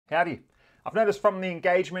Howdy. I've noticed from the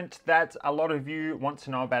engagement that a lot of you want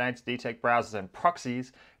to know about anti-detect browsers and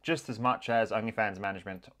proxies just as much as OnlyFans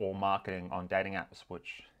management or marketing on dating apps,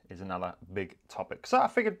 which is another big topic. So I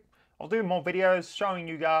figured I'll do more videos showing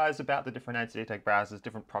you guys about the different anti-detect browsers,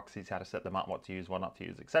 different proxies, how to set them up, what to use, what not to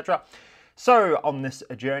use, etc. So on this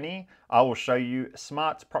journey, I will show you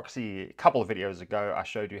SmartProxy. A couple of videos ago, I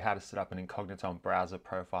showed you how to set up an incognito browser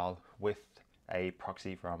profile with a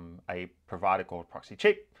proxy from a provider called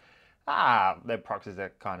ProxyCheap. Their proxies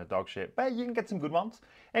are kind of dog shit, but you can get some good ones.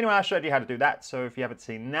 Anyway, I showed you how to do that, so if you haven't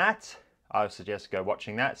seen that, I would suggest go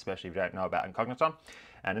watching that, especially if you don't know about incognito.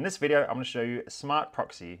 And in this video, I'm going to show you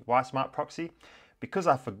SmartProxy. Why SmartProxy? Because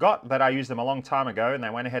I forgot that I used them a long time ago, and they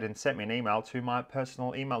went ahead and sent me an email to my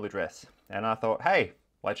personal email address. And I thought, hey,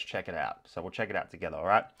 let's check it out. So we'll check it out together, all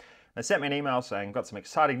right? They sent me an email saying, got some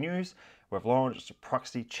exciting news. We've launched a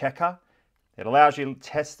proxy checker. It allows you to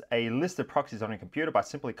test a list of proxies on your computer by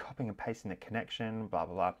simply copying and pasting the connection, blah,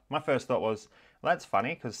 blah, blah. My first thought was, well, that's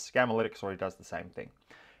funny because Scamalytics already does the same thing.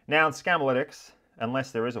 Now in Scamalytics,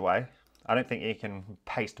 unless there is a way, I don't think you can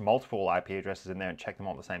paste multiple IP addresses in there and check them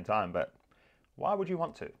all at the same time, but why would you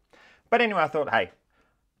want to? But anyway, I thought, hey,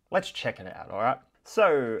 let's check it out, all right?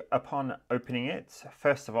 So upon opening it,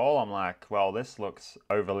 first of all, I'm like, well, this looks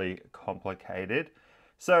overly complicated.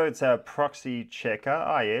 So it's a proxy checker.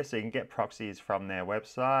 Oh yeah, so you can get proxies from their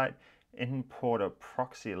website. Import a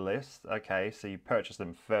proxy list. Okay, so you purchase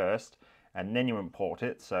them first and then you import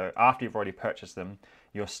it. So after you've already purchased them,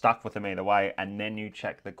 you're stuck with them either way and then you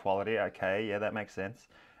check the quality. Okay, yeah, that makes sense.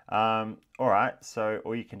 All right, so,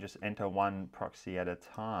 or you can just enter one proxy at a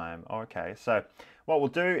time. Okay, so what we'll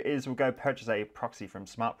do is we'll go purchase a proxy from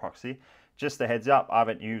SmartProxy. Just a heads up, I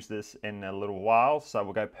haven't used this in a little while, so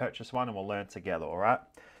we'll go purchase one and we'll learn together, all right?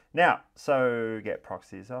 Now, so get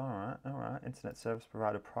proxies, all right, internet service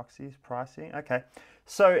provider proxies, pricing, okay.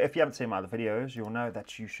 So if you haven't seen my other videos, you'll know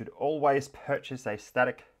that you should always purchase a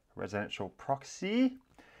static residential proxy,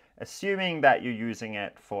 assuming that you're using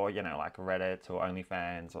it for, you know, like Reddit or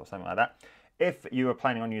OnlyFans or something like that. If you are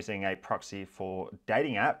planning on using a proxy for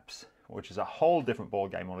dating apps, which is a whole different ball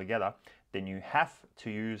game altogether, then you have to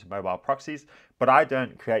use mobile proxies. But I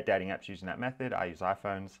don't create dating apps using that method. I use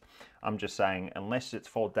iPhones. I'm just saying, unless it's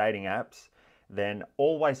for dating apps, then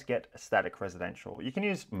always get a static residential. You can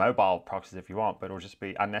use mobile proxies if you want, but it'll just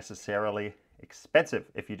be unnecessarily expensive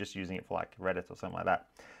if you're just using it for like Reddit or something like that.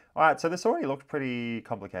 All right, so this already looked pretty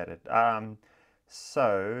complicated.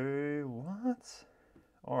 So what?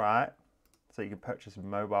 All right, so you can purchase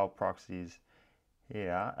mobile proxies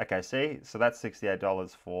here. Okay, see, so that's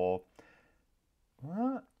 $68 for,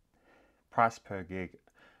 what? Price per gig.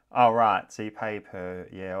 Oh, right, so you pay per,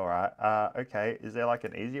 yeah, all right. Okay, is there like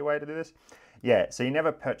an easier way to do this? Yeah, so you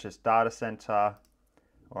never purchase data center.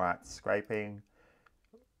 All right, scraping.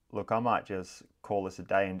 Look, I might just call this a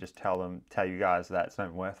day and just tell you guys that it's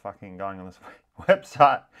not worth fucking going on this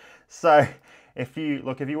website. So if you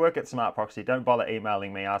work at SmartProxy, don't bother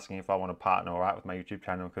emailing me asking if I want to partner, all right, with my YouTube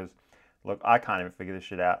channel, because look, I can't even figure this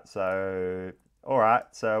shit out. So, all right,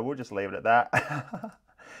 so we'll just leave it at that.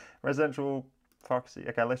 Residential proxy.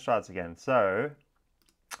 Okay, let's try this again. So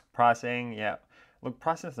pricing, yeah. Look,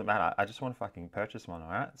 pricing doesn't matter. I just want to fucking purchase one, all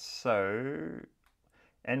right? So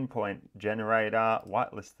endpoint generator,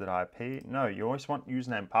 whitelisted IP. No, you always want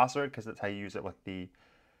username and password because that's how you use it with the,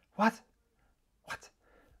 what?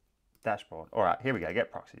 Dashboard. All right, here we go,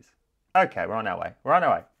 get proxies. Okay, we're on our way.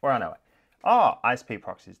 Oh, ISP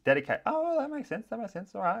proxies, dedicate. Oh, that makes sense,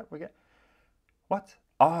 All right, we get, what?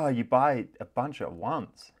 Oh, you buy a bunch at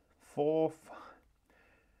once. 4, 5,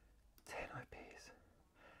 10 IPs.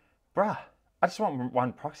 Bruh, I just want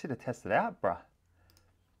one proxy to test it out, bruh.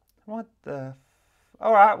 What the?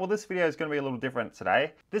 All right, well, this video is going to be a little different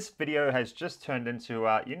today. This video has just turned into,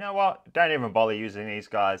 you know what? Don't even bother using these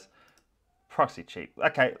guys. ProxyCheap.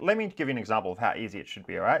 Okay, let me give you an example of how easy it should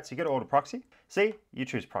be, all right? So you go to order proxy. See, you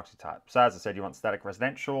choose proxy type. So as I said, you want static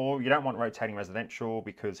residential. You don't want rotating residential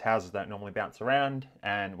because houses don't normally bounce around.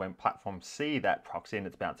 And when platforms see that proxy and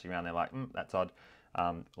it's bouncing around, they're like, that's odd.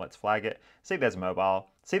 Let's flag it. See, there's mobile.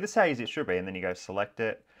 See, this is how easy it should be. And then you go select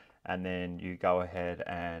it. And then you go ahead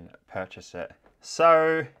and purchase it.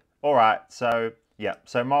 So, all right. So, yeah.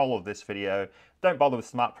 So moral of this video, don't bother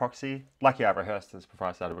with SmartProxy. Lucky I rehearsed this before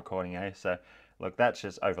I started recording, eh? So, look, that's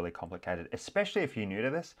just overly complicated, especially if you're new to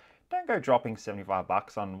this. Don't go dropping 75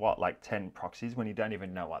 bucks on what, like 10 proxies when you don't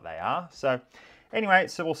even know what they are. So, anyway,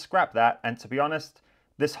 so we'll scrap that. And to be honest,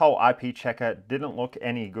 this whole IP checker didn't look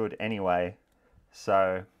any good anyway.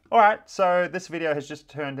 So, all right. So this video has just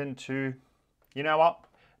turned into, you know what?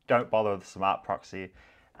 Don't bother with SmartProxy.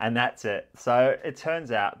 And that's it. So it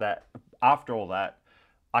turns out that after all that,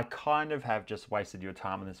 I kind of have just wasted your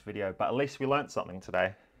time in this video, but at least we learned something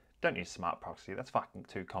today. Don't use SmartProxy, that's fucking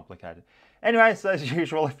too complicated. Anyway, so as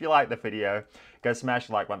usual, if you like the video, go smash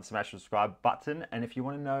the like button, smash the subscribe button. And if you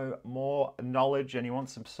want to know more knowledge and you want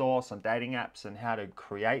some source on dating apps and how to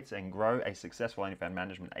create and grow a successful OnlyFans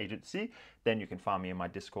management agency, then you can find me in my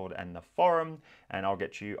Discord and the forum, and I'll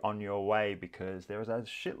get you on your way because there is a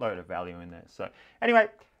shitload of value in there. So anyway,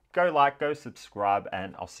 go like, go subscribe,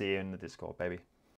 and I'll see you in the Discord, baby.